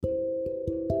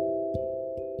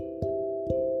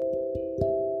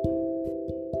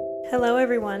Hello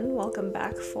everyone, welcome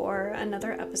back for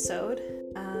another episode.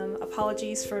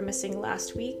 Apologies for missing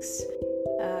last week's.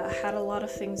 I had a lot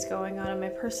of things going on in my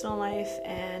personal life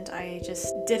and I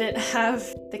just didn't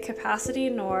have the capacity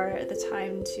nor the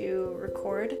time to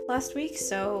record last week,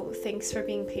 so thanks for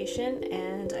being patient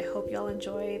and I hope y'all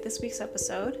enjoy this week's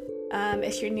episode.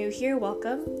 If you're new here,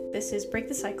 welcome. This is Break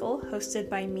the Cycle, hosted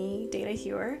by me, Dana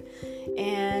Hewer.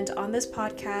 And on this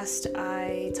podcast,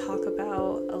 I talk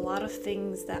about a lot of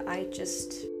things that I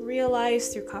just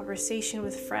realized through conversation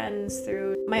with friends,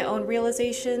 through my own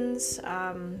realizations,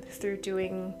 through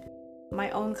doing my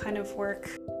own kind of work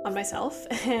on myself.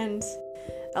 And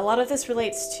a lot of this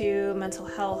relates to mental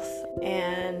health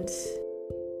and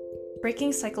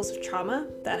breaking cycles of trauma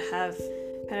that have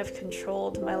kind of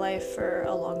controlled my life for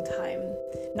a long time.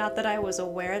 Not that I was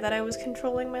aware that I was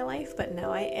controlling my life, but now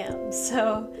I am.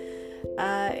 So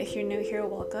if you're new here,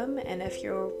 welcome. And if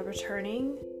you're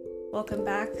returning, welcome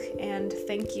back. And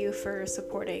thank you for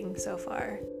supporting so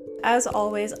far. As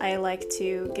always, I like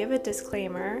to give a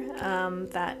disclaimer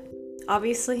that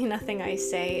obviously nothing I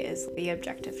say is the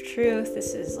objective truth.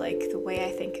 This is like the way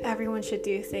I think everyone should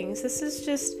do things. This is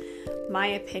just my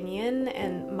opinion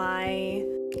and my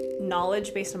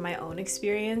knowledge based on my own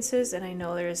experiences, and I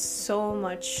know there's so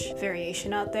much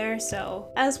variation out there, so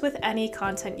as with any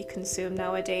content you consume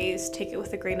nowadays, take it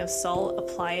with a grain of salt,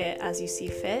 apply it as you see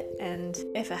fit, and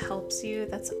if it helps you,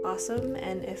 that's awesome,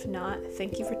 and if not,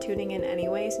 thank you for tuning in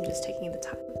anyways and just taking the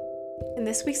time. In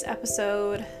this week's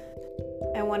episode,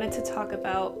 I wanted to talk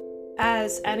about,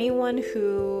 as anyone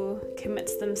who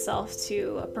commits themselves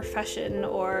to a profession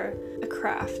or a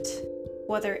craft,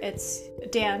 whether it's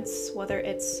dance, whether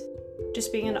it's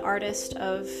just being an artist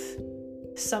of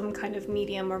some kind of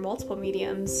medium or multiple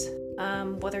mediums,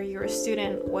 whether you're a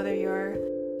student, whether you're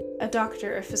a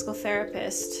doctor, a physical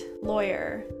therapist,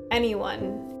 lawyer,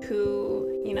 anyone who,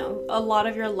 a lot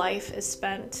of your life is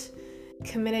spent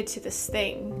committed to this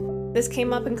thing. This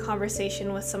came up in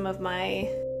conversation with some of my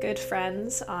good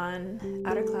friends on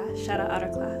Outer Class, shout out Outer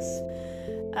Class.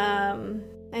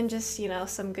 And just,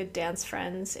 some good dance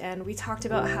friends. And we talked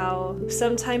about how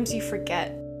sometimes you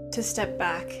forget to step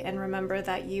back and remember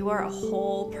that you are a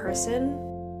whole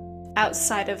person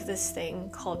outside of this thing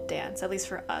called dance, at least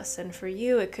for us. And for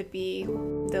you, it could be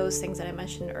those things that I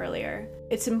mentioned earlier.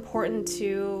 It's important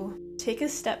to take a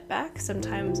step back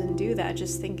sometimes and do that,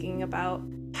 just thinking about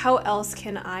how else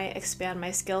can I expand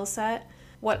my skill set?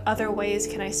 What other ways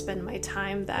can I spend my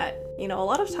time that, a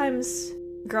lot of times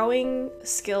growing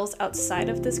skills outside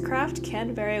of this craft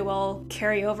can very well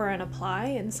carry over and apply,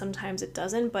 and sometimes it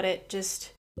doesn't, but it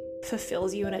just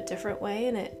fulfills you in a different way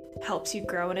and it helps you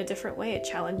grow in a different way. It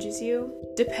challenges you.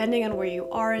 Depending on where you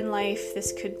are in life,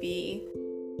 this could be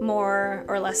more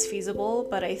or less feasible,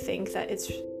 but I think that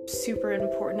it's super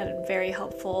important and very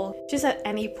helpful just at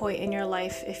any point in your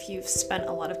life if you've spent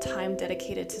a lot of time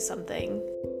dedicated to something.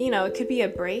 It could be a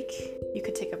break. You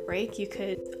could take a break. You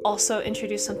could also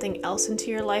introduce something else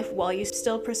into your life while you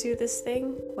still pursue this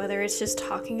thing, whether it's just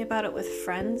talking about it with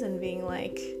friends and being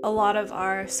like, a lot of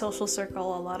our social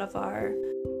circle, a lot of our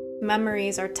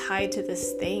memories are tied to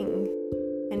this thing,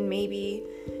 and maybe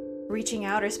reaching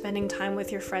out or spending time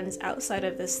with your friends outside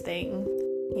of this thing,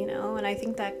 and I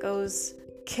think that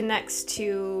connects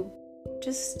to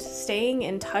just staying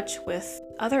in touch with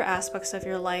other aspects of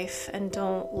your life and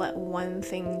don't let one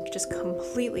thing just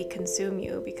completely consume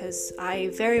you, because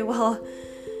I very well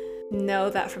know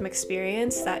that from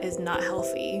experience that is not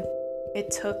healthy.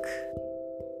 It took,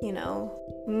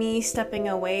 me stepping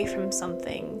away from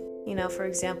something. For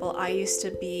example, I used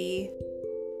to be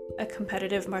a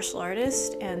competitive martial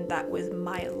artist, and that was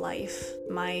my life.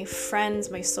 My friends,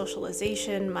 my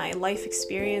socialization, my life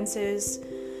experiences,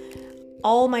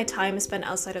 all my time spent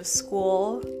outside of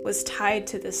school was tied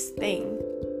to this thing.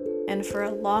 And for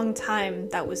a long time,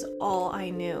 that was all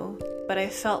I knew. But I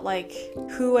felt like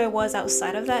who I was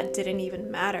outside of that didn't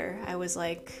even matter. I was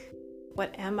like,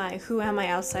 what am I? Who am I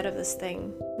outside of this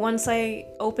thing? Once I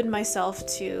opened myself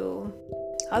to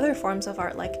other forms of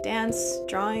art like dance,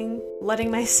 drawing,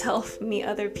 letting myself meet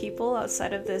other people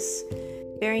outside of this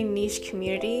very niche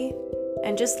community,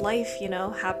 and just life,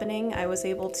 happening, I was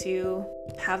able to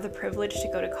have the privilege to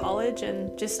go to college,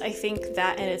 and just I think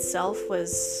that in itself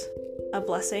was a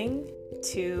blessing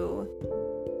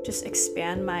to just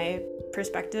expand my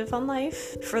perspective on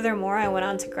life. Furthermore, I went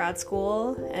on to grad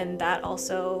school, and that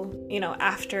also,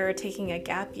 after taking a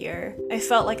gap year, I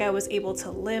felt like I was able to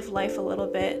live life a little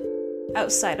bit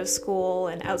outside of school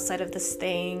and outside of this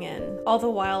thing, and all the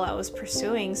while I was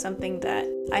pursuing something that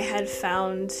I had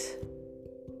found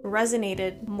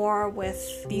resonated more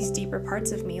with these deeper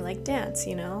parts of me, like dance,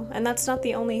 And that's not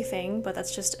the only thing, but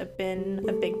that's just been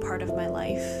a big part of my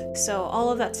life. So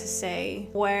all of that to say,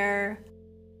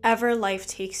 wherever life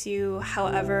takes you,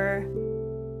 however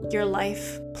your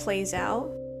life plays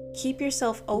out, keep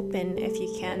yourself open if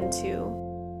you can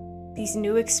to these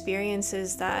new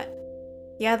experiences that,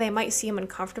 yeah, they might seem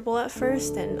uncomfortable at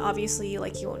first, and obviously you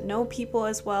won't know people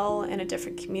as well in a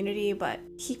different community, but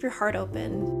keep your heart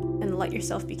open and let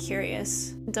yourself be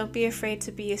curious. Don't be afraid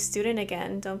to be a student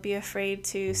again. Don't be afraid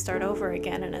to start over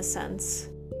again, in a sense,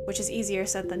 which is easier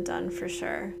said than done for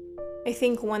sure. I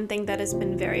think one thing that has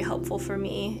been very helpful for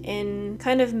me in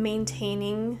kind of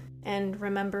maintaining and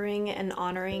remembering and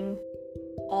honoring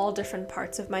all different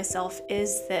parts of myself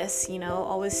is this,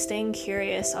 always staying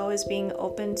curious, always being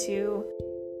open to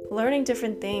learning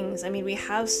different things. I mean, we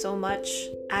have so much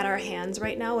at our hands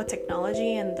right now with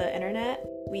technology and the internet.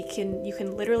 You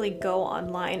can literally go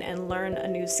online and learn a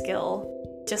new skill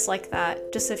just like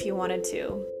that, just if you wanted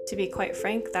to. To be quite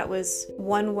frank, that was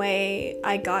one way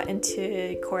I got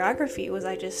into choreography, was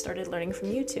I just started learning from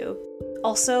YouTube.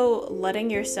 Also, letting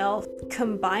yourself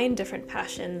combine different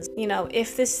passions.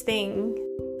 If this thing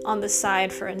on the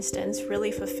side, for instance,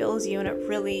 really fulfills you and it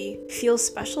really feels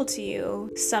special to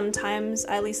you, sometimes,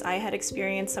 at least I had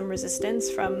experienced some resistance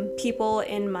from people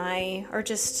or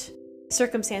just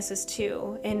circumstances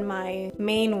too, in my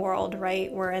main world,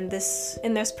 right? We're in this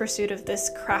pursuit of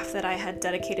this craft that I had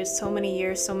dedicated so many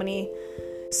years,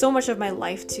 so much of my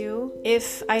life to.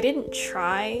 If I didn't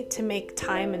try to make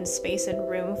time and space and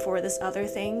room for this other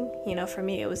thing, for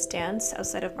me it was dance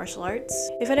outside of martial arts.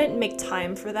 If I didn't make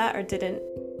time for that or didn't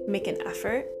make an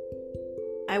effort,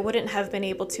 I wouldn't have been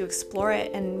able to explore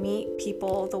it and meet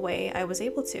people the way I was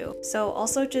able to. So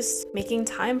also just making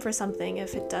time for something,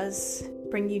 if it does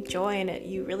bring you joy and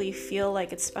you really feel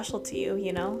like it's special to you,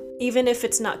 even if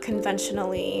it's not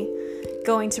conventionally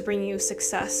going to bring you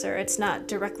success, or it's not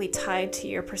directly tied to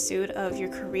your pursuit of your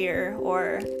career,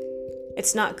 or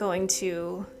it's not going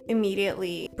to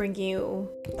immediately bring you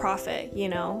profit,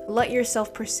 let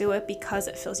yourself pursue it because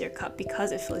it fills your cup,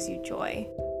 because it fills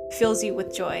you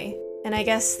with joy. And I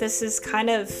guess this is kind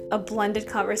of a blended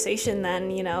conversation then,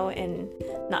 and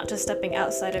not just stepping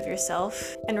outside of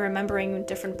yourself and remembering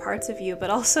different parts of you,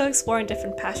 but also exploring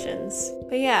different passions.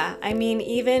 But yeah, I mean,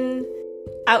 even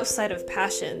outside of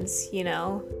passions,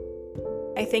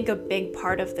 I think a big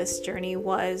part of this journey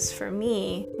was, for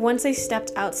me, once I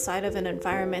stepped outside of an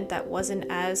environment that wasn't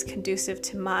as conducive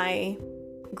to my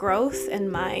growth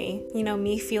and my,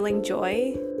 me feeling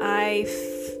joy, I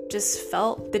just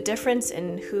felt the difference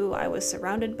in who I was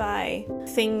surrounded by,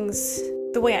 things,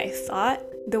 the way I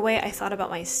thought about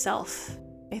myself.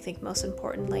 I think most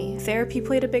importantly, therapy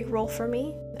played a big role for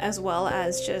me, as well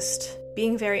as just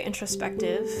being very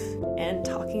introspective and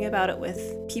talking about it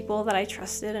with people that I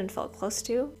trusted and felt close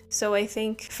to. So I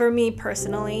think for me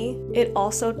personally, it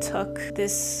also took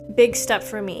this big step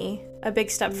for me. A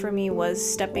big step for me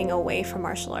was stepping away from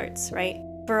martial arts, right?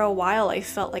 For a while, I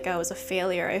felt like I was a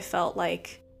failure. I felt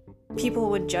like people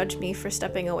would judge me for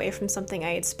stepping away from something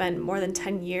I had spent more than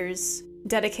 10 years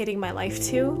dedicating my life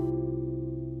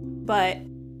to. But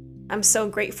I'm so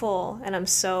grateful, and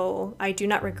I do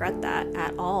not regret that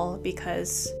at all,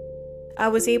 because I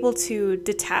was able to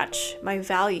detach my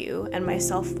value and my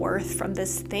self-worth from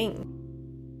this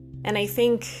thing. And I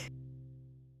think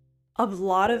a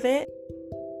lot of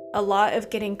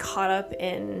getting caught up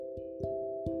in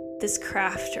this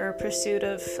craft or pursuit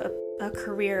of a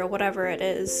career or whatever it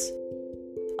is,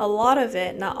 a lot of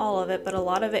it, not all of it, but a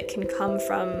lot of it can come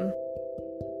from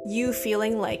you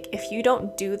feeling like if you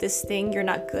don't do this thing, you're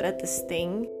not good at this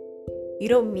thing, you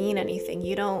don't mean anything,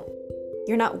 you're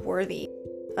not worthy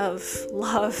of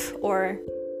love or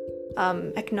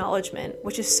acknowledgement,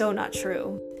 which is so not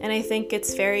true. And I think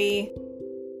it's very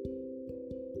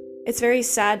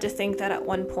sad to think that at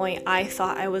one point I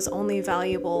thought I was only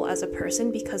valuable as a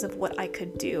person because of what I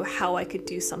could do, how I could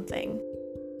do something.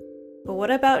 But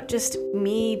what about just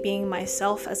me being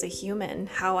myself as a human,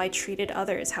 how I treated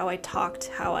others, how I talked,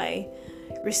 how I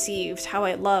received, how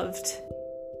I loved,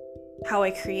 how I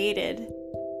created?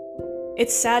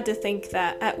 It's sad to think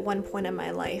that at one point in my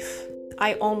life,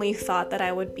 I only thought that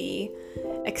I would be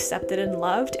accepted and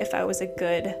loved if I was a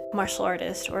good martial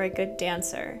artist or a good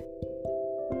dancer.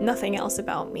 Nothing else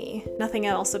about me, nothing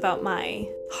else about my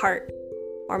heart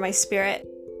or my spirit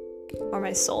or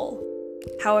my soul,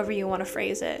 however you want to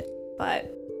phrase it.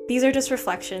 But these are just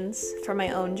reflections from my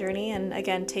own journey, and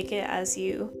again, take it as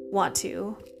you want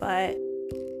to. But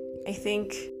I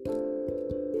think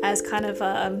as kind of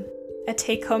a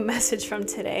take-home message from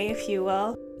today, if you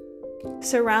will,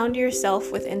 Surround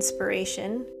yourself with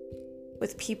inspiration,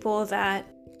 with people that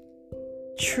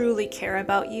truly care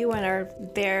about you and are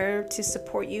there to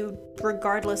support you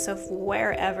regardless of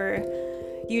wherever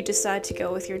you decide to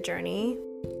go with your journey.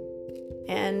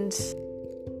 And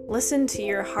listen to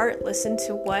your heart, listen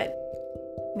to what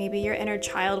maybe your inner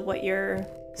child, what your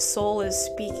soul is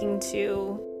speaking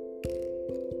to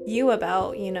you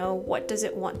about, what does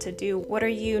it want to do? What are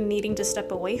you needing to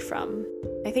step away from?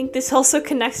 I think this also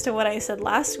connects to what I said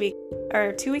last week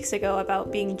or 2 weeks ago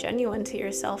about being genuine to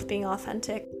yourself, being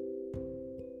authentic.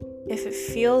 If it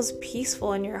feels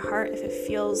peaceful in your heart, if it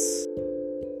feels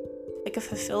like it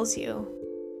fulfills you,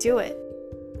 do it.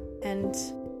 And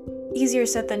easier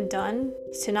said than done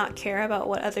to not care about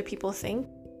what other people think.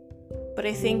 But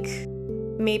I think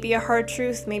maybe a hard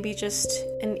truth, maybe just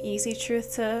an easy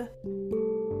truth to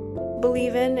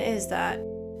believe in is that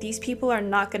these people are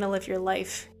not going to live your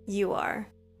life. You are.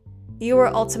 You are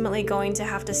ultimately going to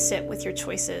have to sit with your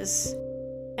choices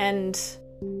and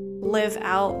live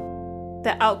out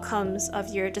the outcomes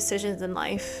of your decisions in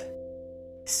life.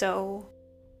 So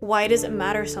why does it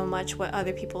matter so much what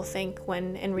other people think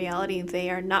when in reality they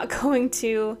are not going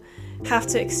to have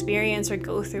to experience or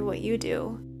go through what you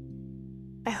do?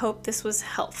 I hope this was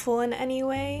helpful in any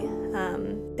way.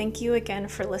 Thank you again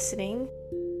for listening,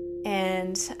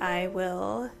 and I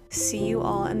will see you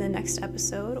all in the next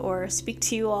episode or speak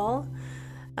to you all.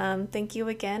 Thank you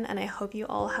again, and I hope you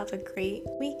all have a great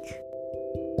week.